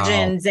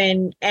surgeons,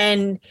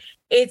 and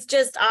it's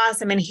just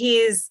awesome. And he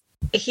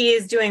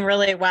is doing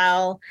really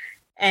well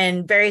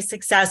and very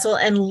successful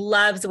and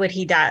loves what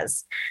he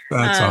does.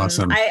 That's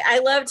awesome.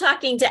 I love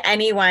talking to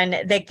anyone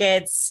that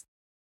gets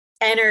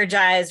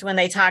energized when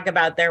they talk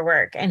about their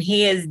work. And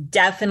he is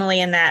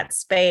definitely in that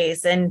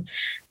space. And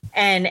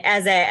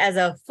as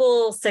a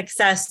full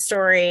success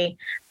story,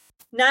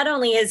 not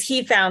only has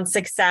he found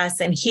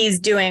success and he's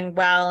doing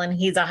well, and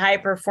he's a high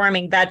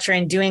performing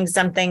veteran doing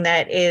something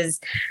that is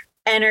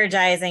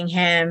energizing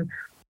him,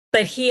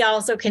 but he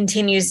also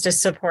continues to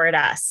support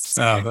us.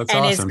 Oh, that's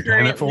and awesome. Is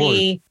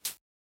currently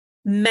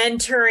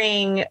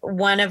mentoring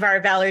one of our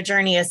Valor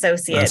Journey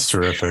associates. That's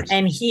terrific.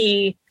 And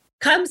he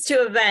comes to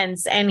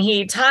events and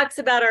he talks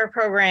about our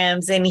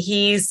programs and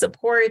he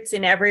supports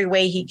in every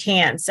way he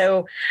can.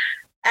 So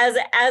as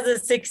a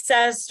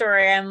success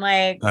story, I'm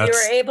like, we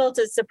were able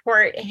to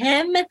support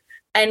him,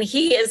 and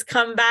he has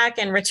come back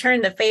and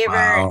returned the favor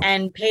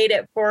and paid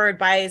it forward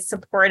by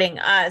supporting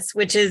us,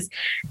 which is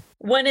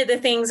one of the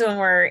things when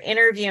we're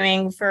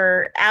interviewing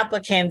for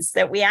applicants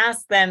that we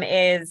ask them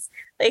is,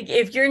 like,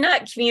 if you're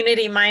not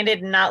community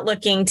minded and not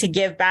looking to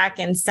give back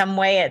in some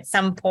way at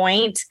some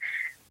point,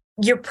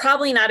 you're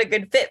probably not a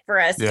good fit for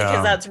us,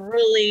 because that's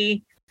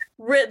really,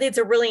 it's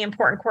a really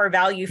important core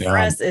value for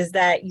us, is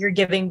that you're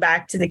giving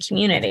back to the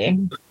community.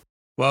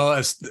 Well,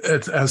 as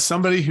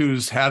somebody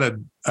who's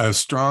had a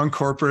strong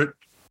corporate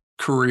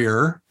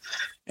career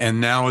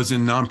and now is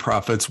in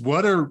nonprofits,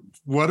 what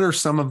are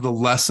some of the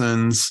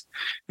lessons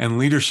and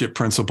leadership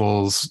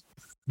principles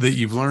that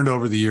you've learned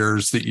over the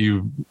years that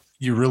you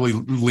really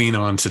lean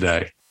on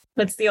today?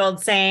 What's the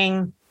old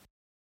saying?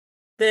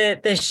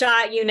 The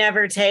shot you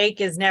never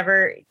take is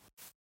never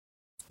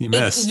you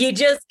miss. You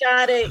just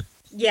gotta,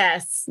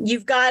 yes,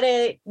 you've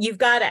gotta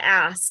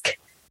ask.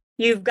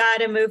 You've got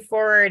to move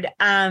forward.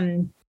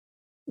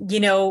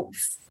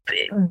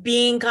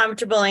 Being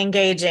comfortable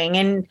engaging.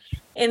 And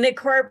in the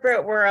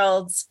corporate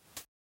world,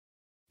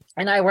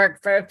 and I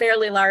work for a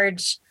fairly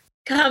large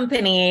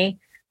company,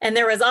 and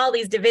there was all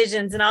these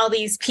divisions and all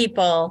these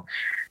people.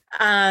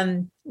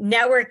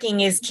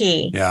 Networking is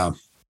key. Yeah.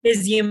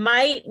 Because you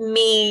might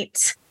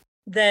meet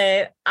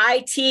the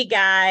IT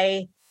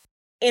guy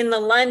in the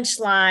lunch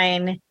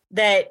line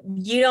that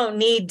you don't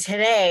need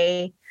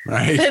today.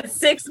 Right. But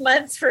 6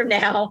 months from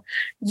now,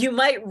 you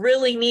might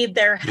really need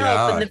their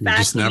help. And the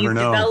fact that you've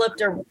developed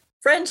a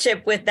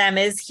friendship with them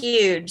is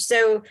huge.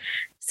 So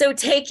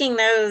taking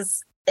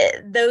those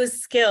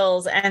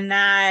skills and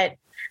that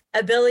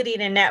ability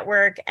to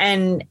network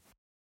and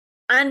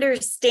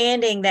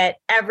understanding that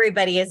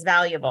everybody is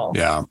valuable.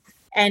 Yeah.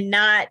 And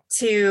not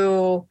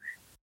to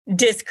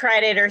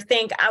discredit or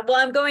think, well,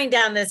 I'm going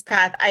down this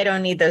path, I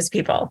don't need those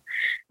people.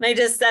 And I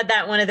just said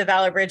that one of the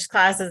Valor Bridge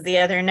classes the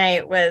other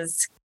night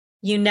was,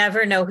 you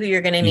never know who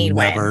you're going to need.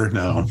 Never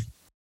know.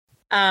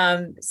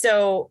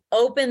 So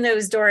open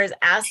those doors,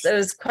 ask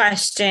those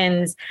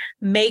questions,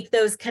 make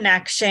those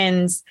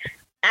connections,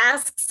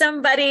 ask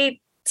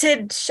somebody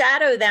to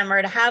shadow them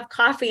or to have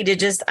coffee to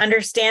just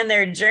understand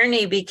their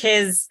journey,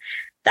 because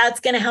that's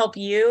going to help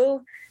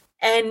you.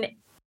 And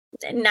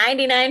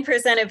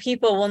 99% of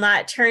people will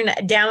not turn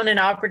down an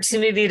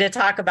opportunity to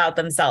talk about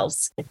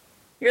themselves.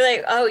 You're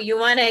like, oh, you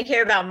want to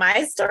hear about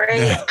my story?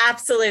 Yeah.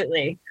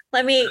 Absolutely.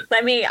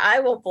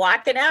 I will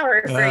block an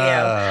hour for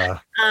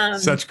you.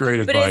 Such great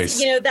advice.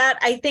 That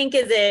I think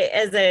is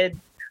a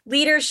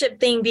leadership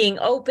thing, being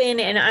open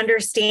and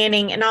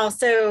understanding. And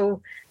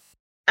also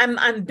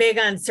I'm big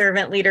on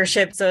servant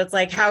leadership. So it's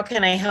like, how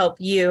can I help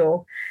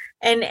you?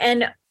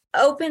 And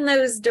open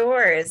those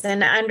doors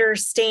and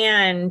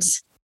understand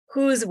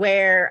who's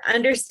where,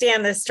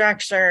 understand the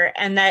structure,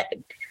 and that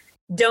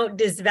don't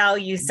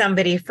disvalue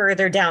somebody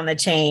further down the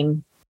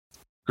chain.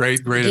 Great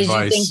advice.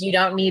 You think you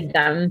don't need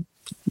them.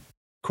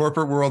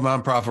 Corporate world,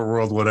 nonprofit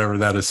world, whatever,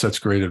 that is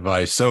such great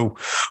advice. So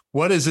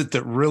what is it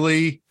that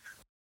really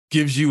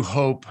gives you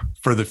hope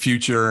for the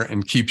future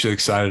and keeps you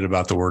excited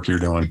about the work you're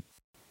doing?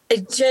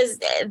 It's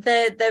just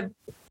the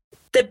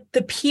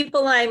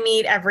people I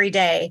meet every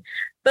day,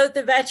 both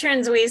the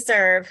veterans we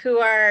serve, who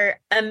are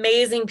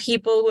amazing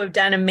people who have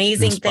done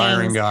amazing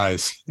Inspiring things.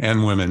 Guys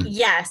and women.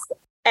 Yes.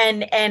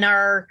 And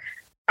are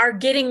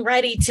getting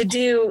ready to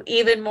do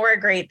even more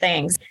great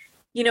things.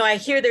 I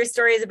hear their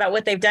stories about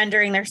what they've done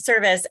during their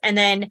service, and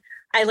then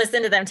I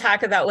listen to them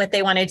talk about what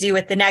they want to do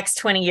with the next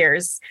 20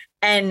 years.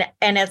 And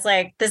it's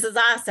like, this is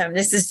awesome.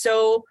 This is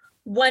so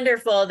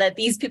wonderful that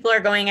these people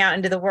are going out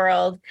into the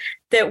world,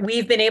 that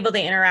we've been able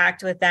to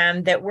interact with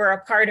them, that we're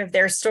a part of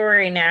their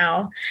story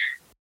now.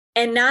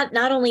 And not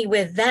only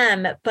with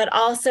them, but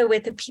also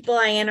with the people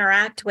I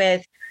interact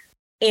with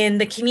in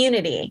the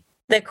community,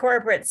 the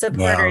corporate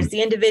supporters,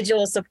 the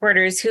individual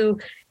supporters who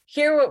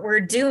hear what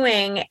we're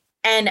doing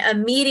and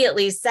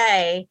immediately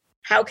say,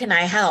 how can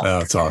I help? Oh,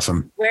 that's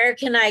awesome. Where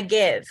can I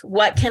give?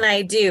 What can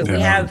I do? Yeah.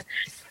 We have,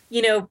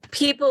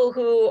 people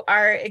who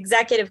are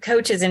executive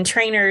coaches and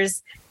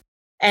trainers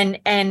and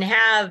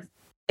have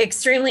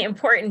extremely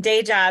important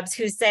day jobs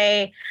who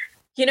say,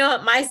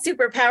 my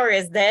superpower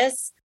is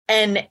this,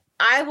 and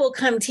I will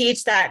come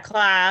teach that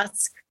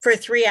class for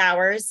 3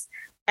 hours,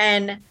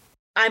 and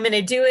I'm going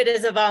to do it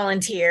as a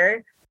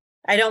volunteer.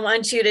 I don't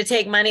want you to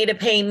take money to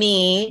pay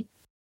me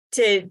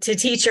to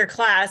teach your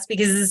class,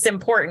 because it's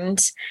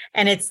important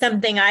and it's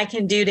something I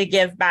can do to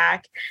give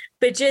back.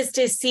 But just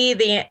to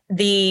see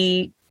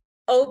the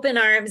open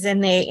arms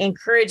and the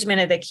encouragement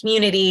of the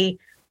community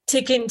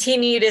to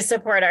continue to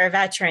support our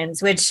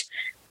veterans, which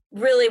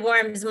really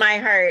warms my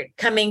heart,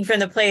 coming from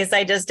the place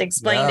I just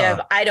explained of,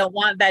 I don't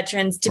want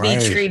veterans to be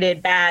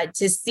treated bad.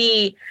 To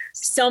see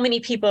so many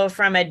people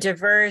from a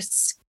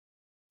diverse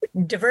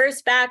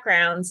diverse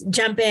backgrounds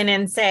jump in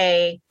and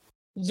say,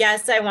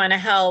 yes, I want to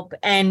help,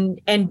 and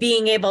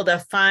being able to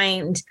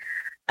find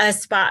a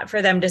spot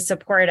for them to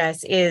support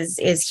us is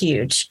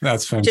huge.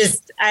 That's fantastic.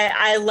 Just,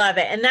 I love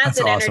it. And that's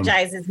what awesome.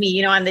 Energizes me,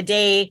 you know, on the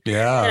day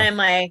that I'm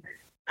like,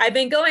 I've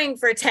been going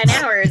for 10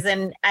 hours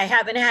and I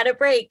haven't had a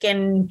break,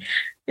 and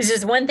it's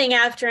just one thing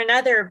after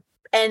another.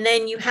 And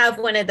then you have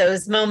one of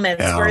those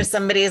moments where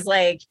somebody's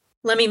like,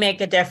 let me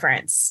make a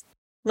difference.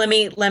 Let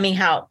me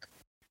help.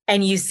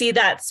 And you see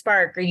that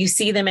spark, or you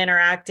see them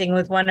interacting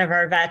with one of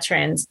our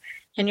veterans,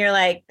 and you're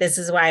like, this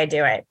is why I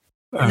do it.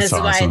 And this is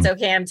why it's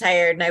okay. I'm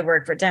tired and I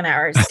worked for 10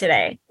 hours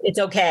today. It's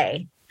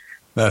okay.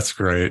 That's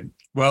great.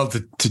 Well,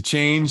 to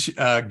change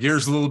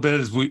gears a little bit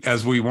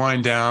as we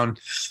wind down,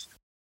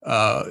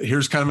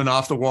 here's kind of an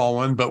off the wall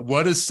one, but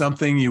what is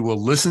something you will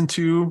listen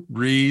to,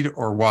 read,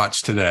 or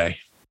watch today?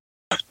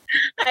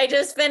 I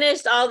just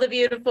finished All the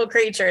Beautiful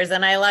Creatures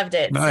and I loved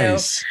it.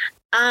 Nice.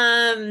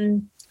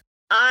 So,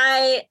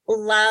 I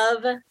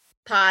love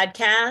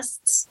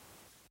podcasts.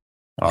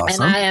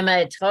 Awesome. And I am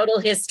a total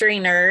history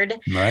nerd.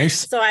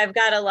 Nice. So I've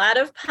got a lot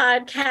of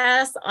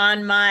podcasts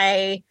on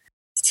my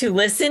to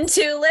listen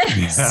to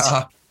list.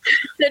 Yeah.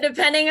 So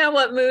depending on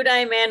what mood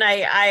I'm in,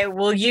 I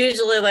will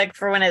usually look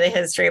for one of the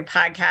history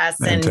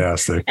podcasts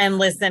and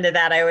listen to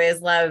that. I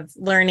always love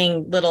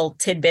learning little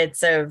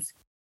tidbits of,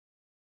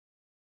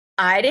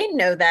 I didn't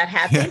know that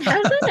happened.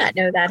 How did I not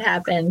know that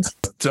happened?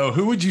 So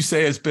who would you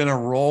say has been a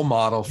role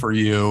model for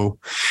you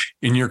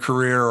in your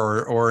career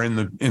or in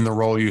the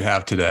role you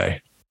have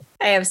today?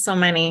 I have so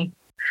many.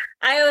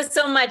 I owe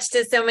so much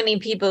to so many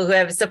people who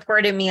have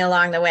supported me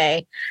along the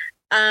way.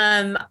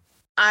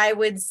 I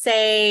would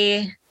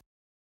say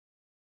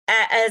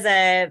as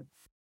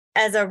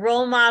a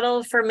role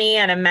model for me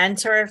and a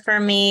mentor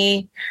for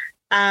me,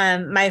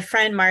 my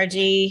friend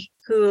Margie,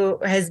 who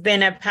has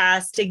been a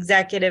past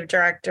executive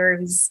director,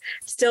 who's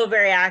still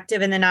very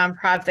active in the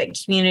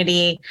nonprofit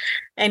community,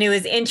 and who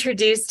was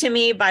introduced to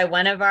me by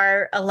one of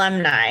our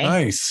alumni.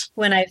 Nice.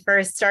 When I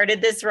first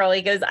started this role,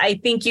 he goes, I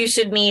think you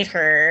should meet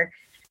her.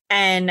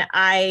 And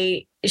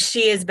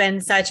she has been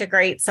such a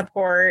great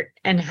support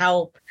and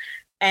help,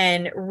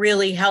 and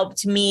really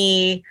helped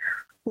me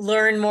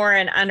learn more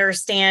and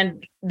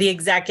understand the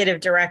executive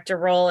director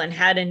role and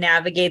how to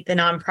navigate the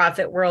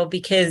nonprofit world,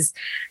 because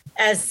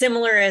as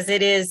similar as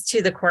it is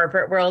to the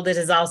corporate world, it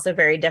is also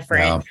very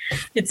different.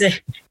 Yeah.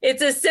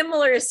 It's a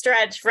similar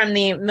stretch from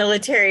the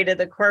military to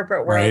the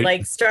corporate world. Right.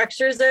 Like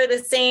structures are the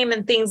same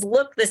and things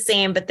look the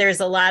same, but there's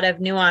a lot of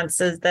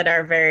nuances that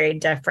are very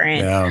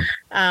different. Yeah.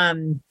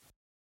 And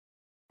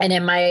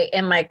in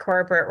my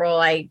corporate role,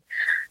 I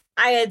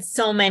had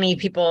so many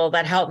people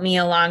that helped me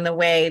along the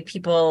way,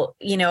 people,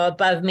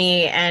 above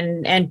me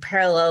and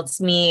parallel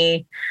to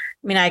me.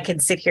 I mean, I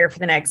could sit here for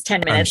the next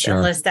 10 minutes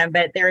and list them,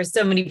 but there are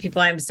so many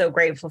people I'm so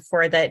grateful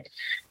for that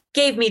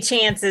gave me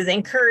chances,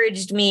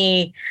 encouraged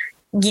me,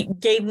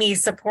 gave me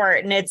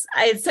support. And it's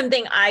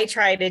something I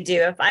try to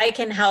do. If I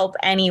can help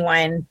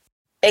anyone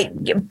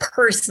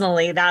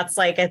personally, that's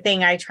like a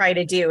thing I try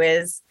to do.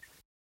 Is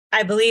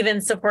I believe in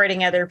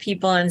supporting other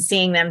people and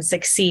seeing them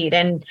succeed.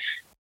 And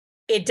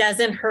it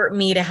doesn't hurt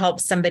me to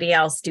help somebody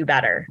else do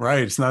better.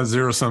 Right. It's not a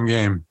zero-sum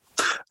game.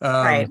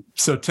 Right.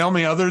 So tell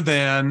me, other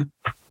than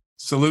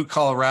Salute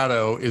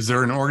Colorado, is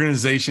there an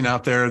organization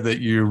out there that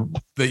you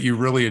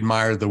really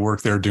admire the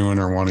work they're doing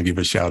or want to give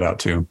a shout out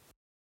to?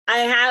 I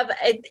have,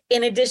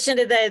 in addition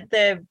to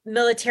the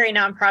military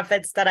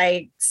nonprofits that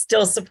I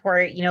still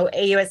support,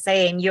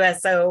 AUSA and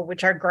USO,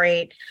 which are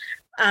great.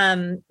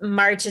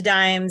 March of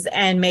Dimes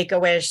and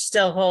Make-A-Wish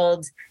still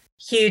hold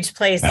huge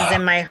places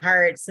in my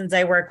heart since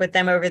I work with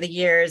them over the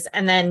years.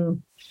 And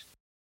then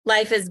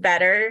Life is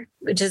Better,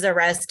 which is a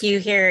rescue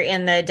here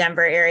in the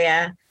Denver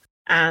area.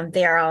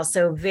 They are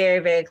also very,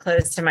 very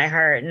close to my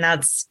heart. And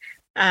that's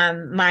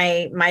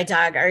my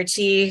dog,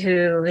 Archie,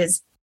 who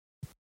is,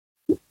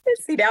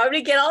 see, now I'm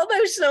going to get all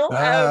emotional.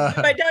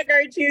 My dog,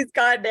 Archie, is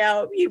gone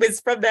now. He was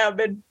from them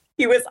and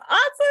he was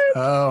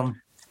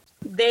awesome.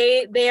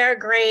 They are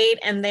great.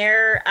 And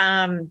their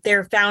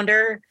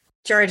founder,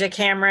 Georgia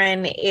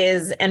Cameron,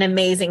 is an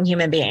amazing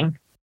human being.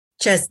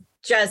 Just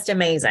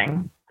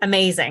amazing.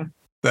 Amazing.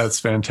 That's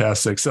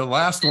fantastic. So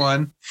last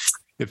one,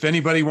 if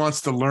anybody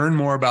wants to learn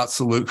more about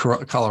Salute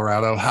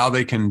Colorado, how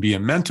they can be a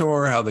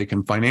mentor, how they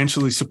can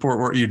financially support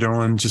what you're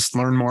doing, just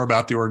learn more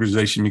about the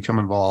organization, become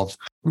involved,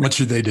 what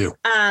should they do?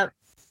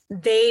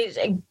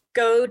 They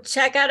go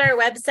check out our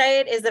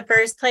website is the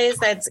first place.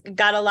 That's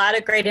got a lot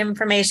of great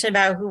information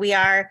about who we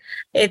are.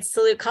 It's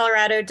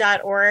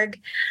salutecolorado.org.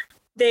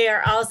 They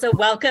are also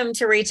welcome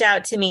to reach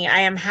out to me. I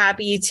am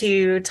happy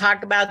to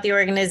talk about the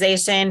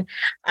organization,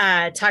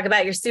 talk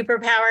about your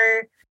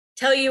superpower,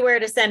 tell you where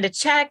to send a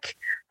check,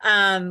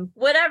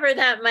 whatever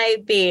that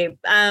might be.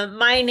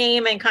 My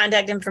name and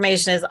contact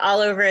information is all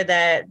over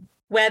the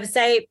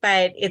website,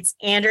 but it's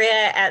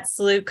Andrea at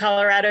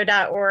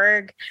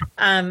salutecolorado.org.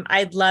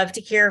 I'd love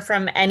to hear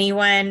from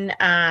anyone.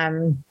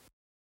 And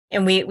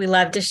we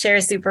love to share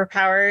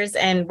superpowers,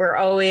 and we're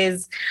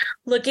always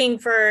looking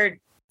for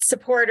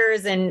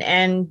supporters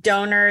and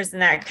donors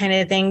and that kind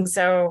of thing.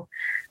 So,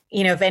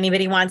 if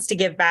anybody wants to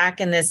give back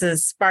and this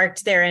has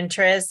sparked their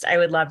interest, I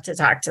would love to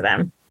talk to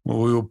them. Well,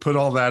 we will put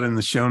all that in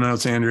the show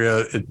notes,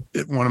 Andrea.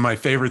 One of my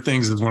favorite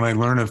things is when I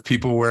learn of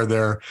people where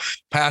their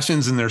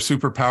passions and their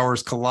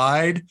superpowers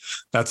collide.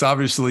 That's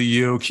obviously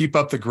you. Keep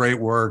up the great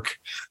work.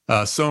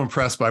 So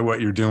impressed by what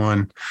you're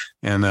doing,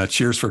 and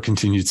cheers for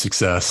continued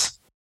success.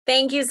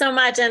 Thank you so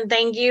much. And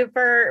thank you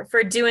for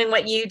doing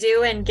what you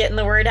do and getting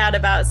the word out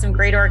about some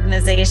great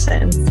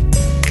organizations.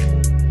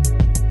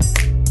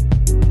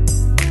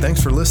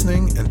 Thanks for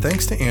listening, and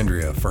thanks to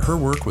Andrea for her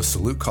work with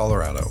Salute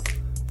Colorado.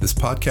 This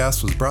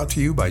podcast was brought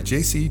to you by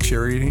JC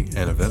Charity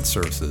and Event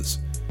Services.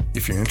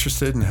 If you're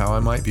interested in how I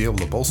might be able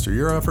to bolster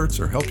your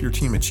efforts or help your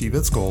team achieve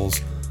its goals,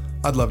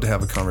 I'd love to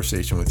have a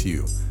conversation with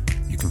you.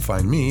 You can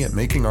find me at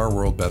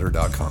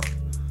makingourworldbetter.com.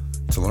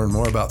 To learn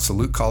more about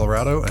Salute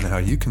Colorado and how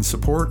you can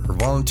support or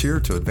volunteer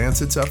to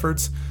advance its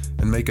efforts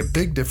and make a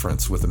big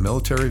difference with a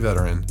military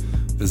veteran,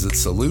 visit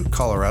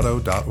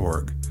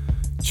salutecolorado.org.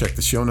 Check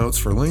the show notes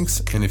for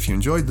links, and if you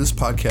enjoyed this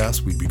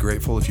podcast, we'd be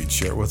grateful if you'd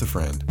share it with a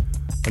friend.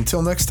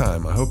 Until next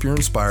time, I hope you're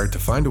inspired to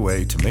find a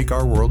way to make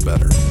our world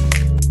better.